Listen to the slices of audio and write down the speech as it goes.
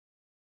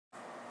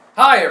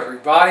Hi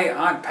everybody,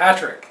 I'm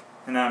Patrick.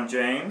 And I'm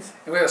James.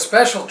 And we have a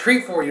special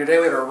treat for you today.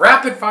 We have a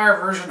rapid fire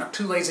version of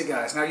Two Lazy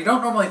Guys. Now you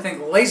don't normally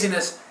think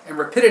laziness and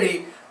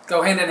rapidity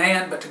go hand in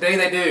hand, but today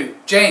they do.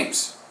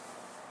 James.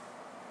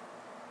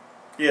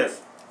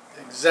 Yes.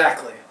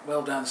 Exactly.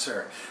 Well done,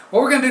 sir.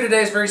 What we're going to do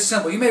today is very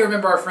simple. You may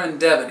remember our friend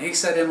Devin. He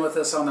sat in with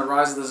us on the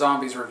Rise of the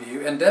Zombies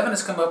review, and Devin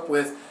has come up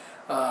with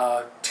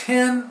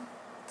 10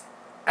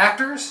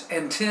 actors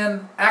and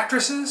 10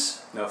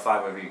 actresses. No,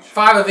 5 of each.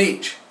 5 of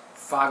each.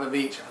 5 of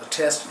each. The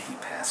test, and he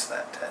passed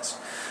that test.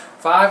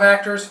 5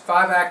 actors,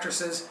 5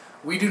 actresses.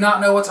 We do not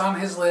know what's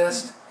on his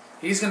list.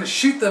 He's going to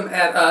shoot them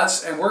at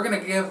us, and we're going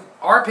to give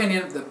our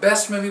opinion of the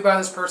best movie by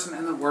this person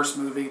and the worst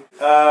movie.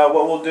 What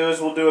we'll do is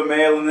we'll do a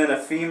male and then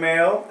a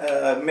female.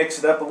 Mix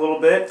it up a little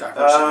bit.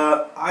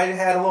 I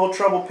had a little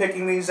trouble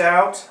picking these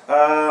out,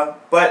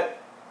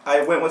 but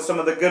I went with some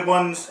of the good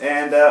ones,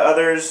 and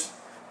others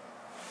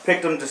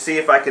picked them to see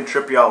if I could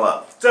trip y'all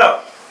up.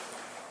 So,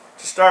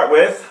 to start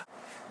with,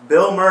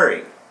 Bill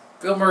Murray.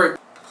 Bill Murray.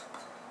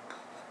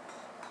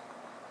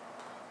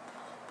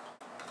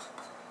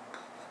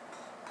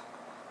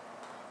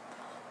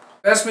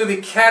 Best movie,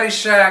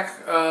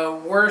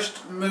 Caddyshack.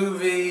 Worst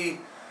movie,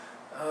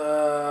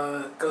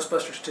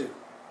 Ghostbusters 2.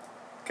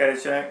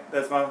 Caddyshack,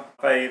 that's my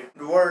fave.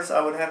 The worst, I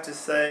would have to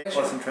say,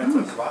 Lost in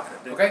Translation.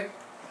 Okay.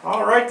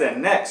 All right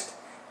then, next,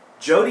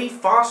 Jodie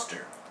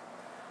Foster.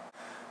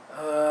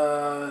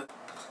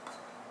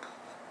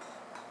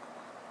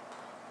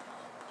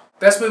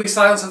 Best movie,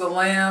 Silence of the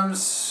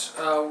Lambs.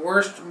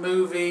 Worst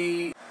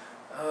movie,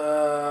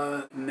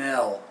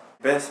 Nell.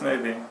 Best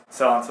movie,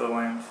 Silence of the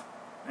Lambs.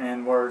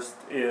 And worst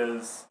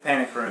is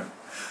Panic Room.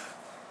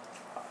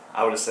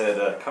 I would have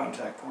said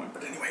Contact Point,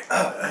 but anyway.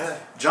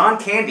 John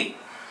Candy.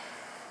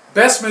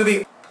 Best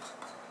movie,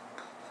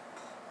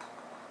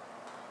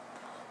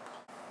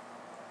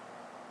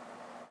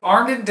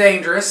 Armed and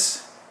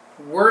Dangerous.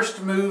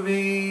 Worst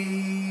movie,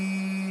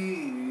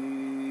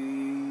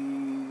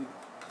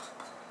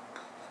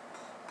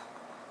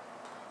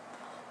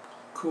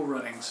 Cool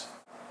Runnings.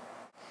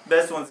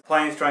 Best one's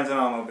Planes, Trains, and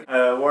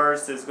Automobiles.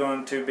 Worst is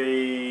going to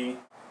be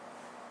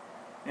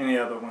any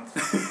other ones.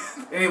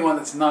 Anyone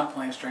that's not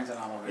Planes, Trains, and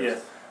Automobiles.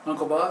 Yes.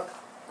 Uncle Buck,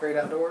 Great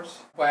Outdoors,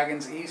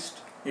 Wagons East.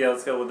 Yeah,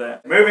 let's go with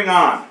that. Moving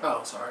on,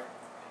 Oh, sorry.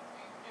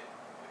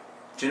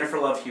 Jennifer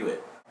Love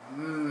Hewitt.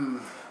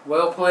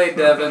 Well played,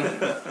 Devin.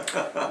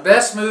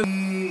 Best movie,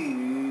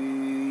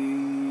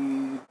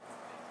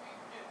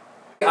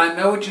 I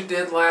Know What You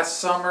Did Last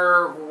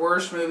Summer.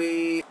 Worst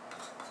movie,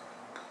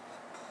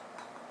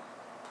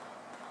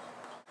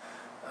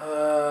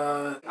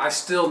 I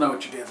Still Know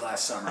What You Did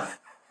Last Summer.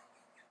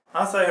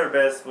 I'll say her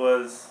best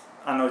was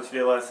I Know What You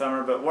Did Last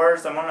Summer, but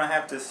worst, I'm going to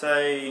have to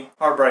say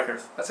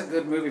Heartbreakers. That's a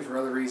good movie for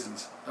other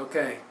reasons.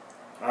 Okay,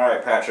 All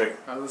right, Patrick.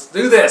 let's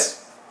do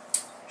this.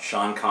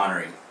 Sean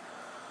Connery.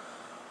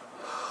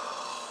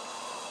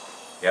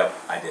 Yep,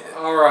 I did it.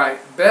 All right,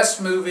 best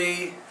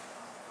movie,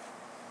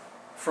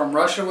 From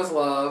Russia with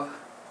Love.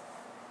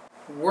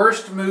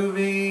 Worst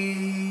movie,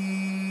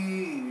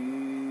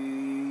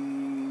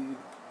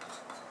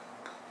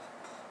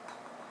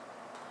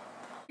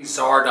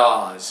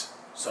 Zardoz.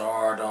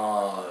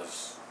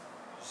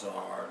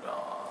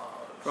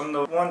 From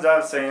the ones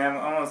I've seen, I'm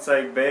going to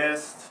say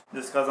best,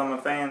 just because I'm a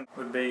fan,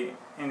 would be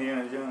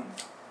Indiana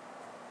Jones.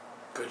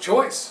 Good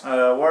choice.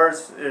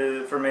 Worst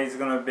for me is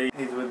going to be,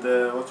 he's with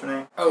the, what's her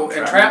name? Oh,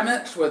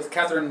 Entrapment with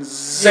Catherine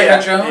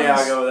Zeta-Jones? Yeah,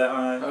 I'll go with that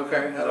one.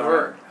 Okay, that'll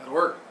work. That'll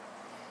work.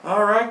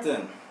 All right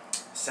then,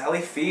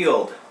 Sally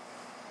Field.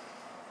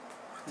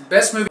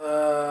 Best movie,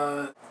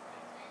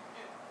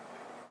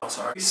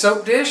 sorry.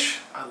 Soap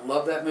Dish. I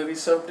love that movie,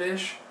 Soap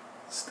Dish.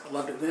 I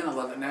loved it then, I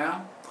love it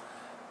now.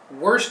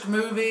 Worst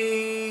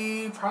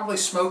movie, probably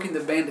Smoking the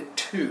Bandit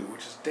 2,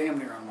 which is damn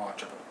near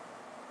unwatchable.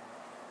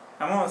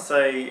 I'm going to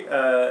say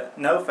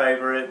no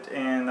favorite,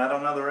 and I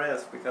don't know the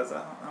rest because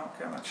I don't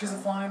care much. She's a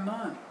flying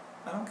nun.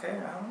 I don't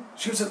care.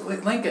 She was at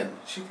Lincoln.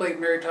 She played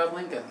Mary Todd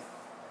Lincoln.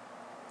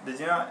 Did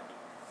you not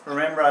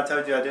remember I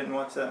told you I didn't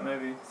watch that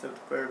movie except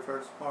the very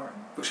first part?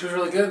 But she was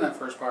really good in that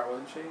first part,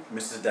 wasn't she?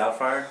 Mrs.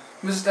 Doubtfire.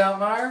 Mrs.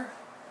 Doubtfire?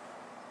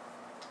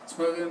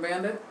 Smoking the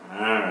Bandit? All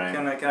right.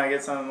 Can I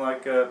get something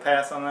like a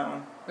pass on that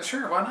one?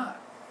 Sure, why not?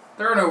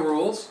 There are no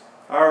rules.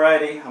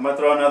 Alrighty, I'm going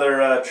to throw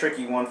another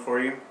tricky one for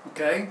you.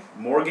 Okay.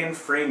 Morgan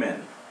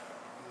Freeman.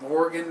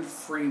 Morgan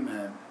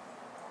Freeman.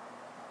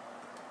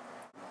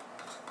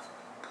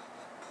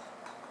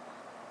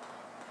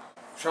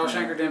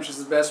 Shawshank Redemption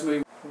is the best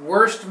movie.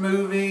 Worst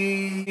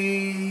movie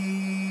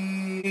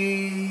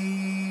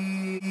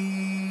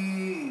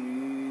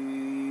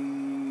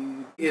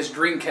is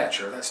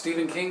Dreamcatcher. That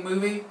Stephen King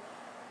movie.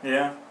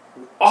 Yeah.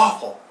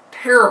 Awful.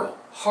 Terrible.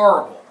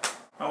 Horrible.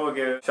 I will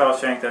give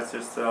Shawshank, that's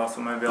just an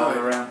awesome movie all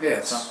around.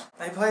 Yes. So,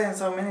 they play in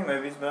so many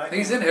movies, but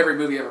He's in every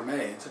movie ever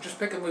made, so just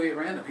pick a movie at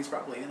random. He's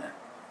probably in it.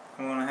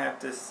 I'm going to have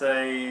to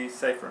say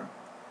Safe Room.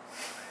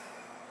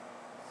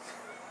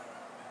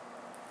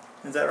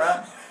 Is that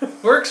right?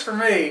 Works for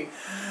me.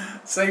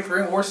 Safe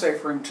Room or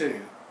Safe Room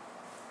 2.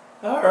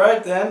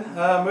 Alright then,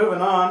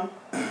 moving on.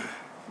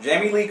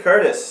 Jamie Lee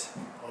Curtis.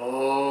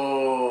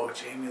 Oh,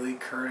 Jamie Lee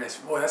Curtis.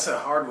 Boy, that's a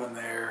hard one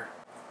there.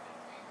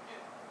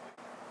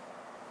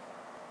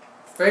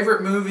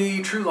 Favorite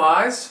movie, True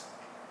Lies.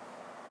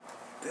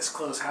 This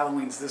close,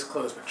 Halloween's this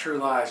close, but True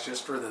Lies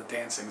just for the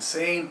dancing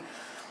scene.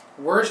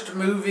 Worst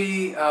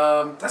movie,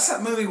 that's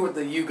that movie with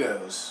the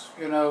Yugos.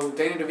 You know,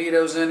 Danny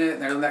DeVito's in it,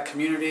 and they're in that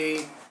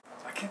community.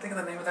 I can't think of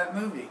the name of that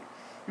movie.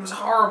 It was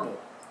horrible.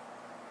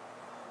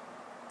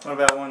 What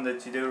about one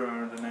that you do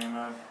remember the name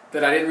of?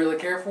 That I didn't really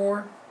care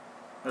for?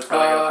 That's what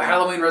I got.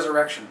 Halloween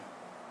Resurrection.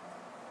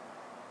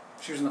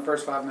 She was in the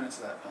first 5 minutes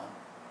of that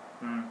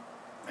film.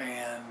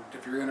 And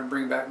if you're going to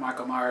bring back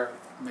Michael Myers,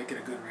 make it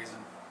a good reason.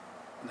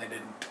 And they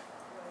didn't.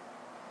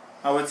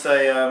 I would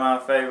say my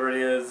favorite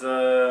is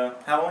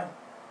Halloween.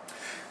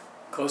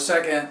 Close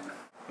second.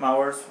 My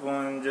worst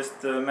one,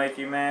 just to make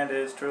you mad,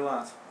 is True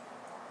Lies.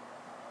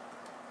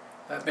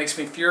 That makes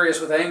me furious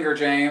with anger,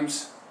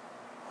 James.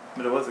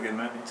 But it was a good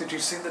movie. Did you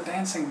see the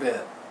dancing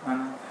bit? I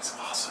know. It's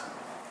awesome.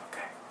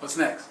 Okay, what's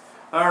next?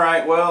 All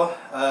right, well,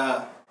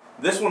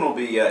 this one will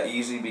be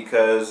easy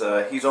because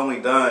he's only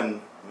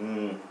done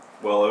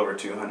well over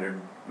 200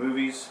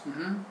 movies.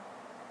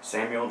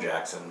 Samuel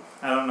Jackson.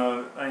 I don't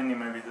know any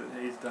movie that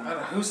he's done. I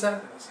don't know, who's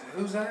that?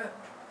 Who's that?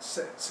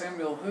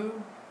 Samuel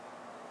who?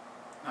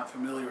 Not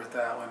familiar with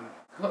that one.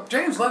 Look,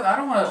 James, I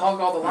don't want to hog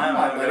all the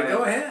limelight, buddy.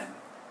 Go ahead.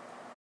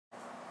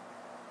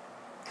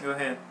 Go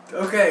ahead.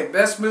 Okay,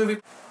 best movie.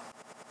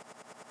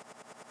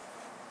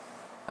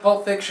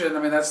 Pulp Fiction,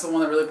 I mean, that's the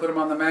one that really put him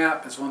on the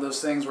map. It's one of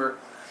those things where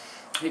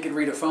he could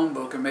read a phone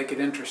book and make it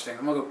interesting.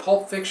 I'm going to go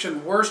Pulp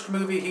Fiction, worst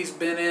movie he's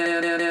been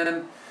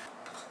in.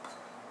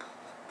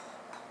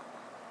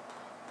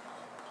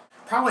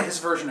 Probably his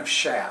version of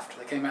Shaft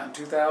that came out in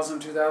 2000,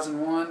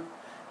 2001.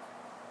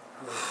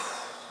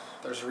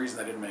 There's a reason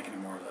they didn't make any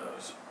more of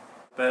those.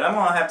 But I'm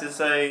going to have to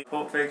say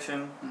Pulp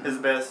Fiction is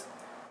best.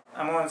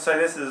 I'm going to say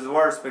this is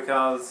worse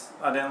because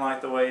I didn't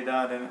like the way he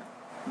died in it.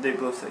 Deep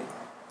Blue Sea.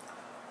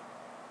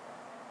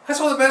 That's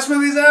one of the best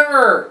movies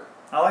ever!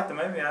 I like the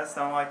movie, I just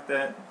don't like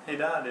that he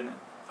died in it.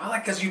 I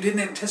like because you didn't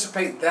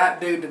anticipate that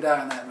dude to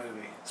die in that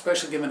movie,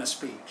 especially giving a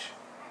speech.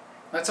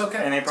 That's okay.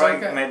 And he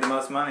probably made the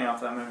most money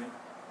off that movie.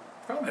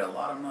 Probably made a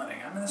lot of money.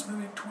 I'm in this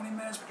movie 20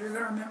 minutes, but you're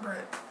going to remember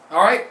it.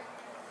 All right.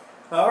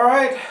 All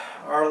right,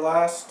 our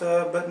last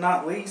but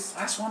not least.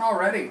 Last one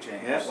already,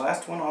 James. Yeah,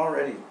 last one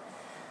already.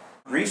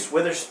 Reese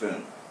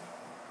Witherspoon.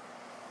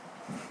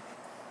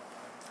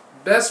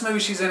 Best movie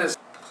she's in is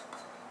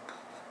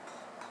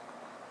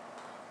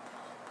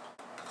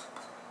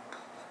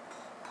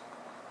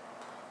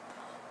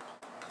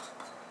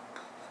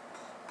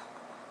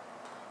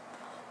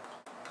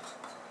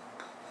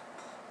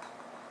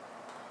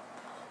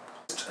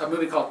a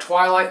movie called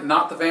Twilight,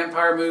 not the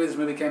vampire movie. This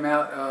movie came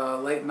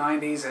out late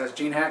 90s. It has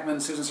Gene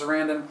Hackman, Susan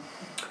Sarandon,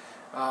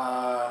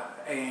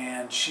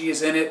 and she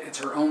is in it. It's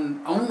her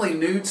only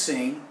nude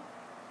scene.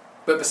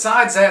 But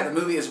besides that, the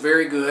movie is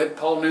very good.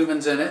 Paul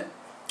Newman's in it.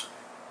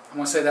 I'm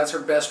going to say that's her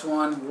best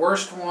one.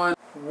 Worst one.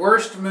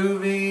 Worst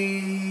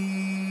movie.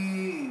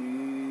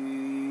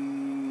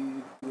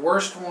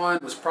 Worst one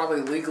was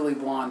probably Legally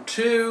Blonde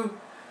 2,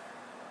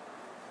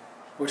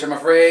 which I'm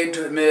afraid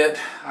to admit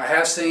I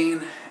have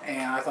seen,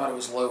 and I thought it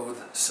was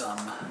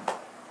loathsome.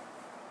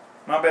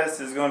 My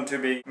best is going to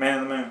be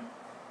Man in the Moon.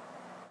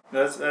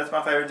 That's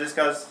my favorite just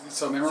because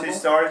so memorable? She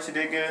started, she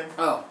did good.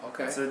 Oh,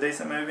 okay. It's a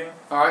decent movie.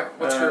 Alright,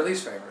 what's your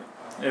least favorite?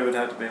 It would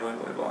have to be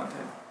Legally Blonde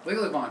 2.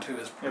 Legally Blonde 2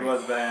 is pretty It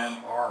was bad.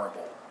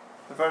 horrible.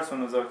 The first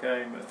one was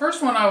okay, but... The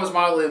first one I was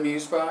mildly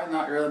amused by.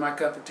 Not really my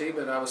cup of tea,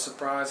 but I was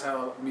surprised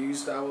how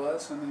amused I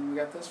was, and then we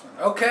got this one.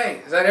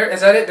 Okay, is that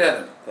it,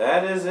 Devin?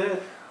 That is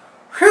it.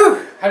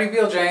 Whew! How do you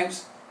feel,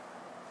 James?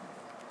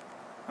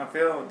 I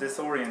feel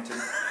disoriented.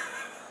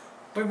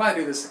 We might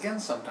do this again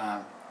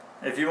sometime.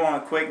 If you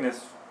want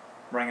quickness,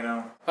 bring it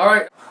on.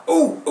 Alright.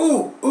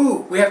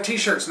 Ooh! We have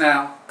t-shirts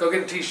now. Go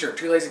get a t-shirt.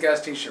 Two Lazy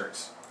Guys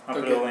t-shirts. I'll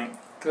put a link.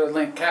 Go to the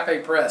link, Cafe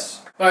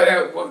Press.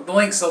 The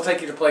links, they'll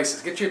take you to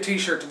places. Get you a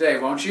t-shirt today,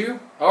 won't you?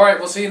 Alright,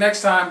 we'll see you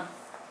next time.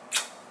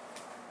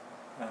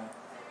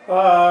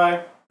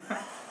 Bye.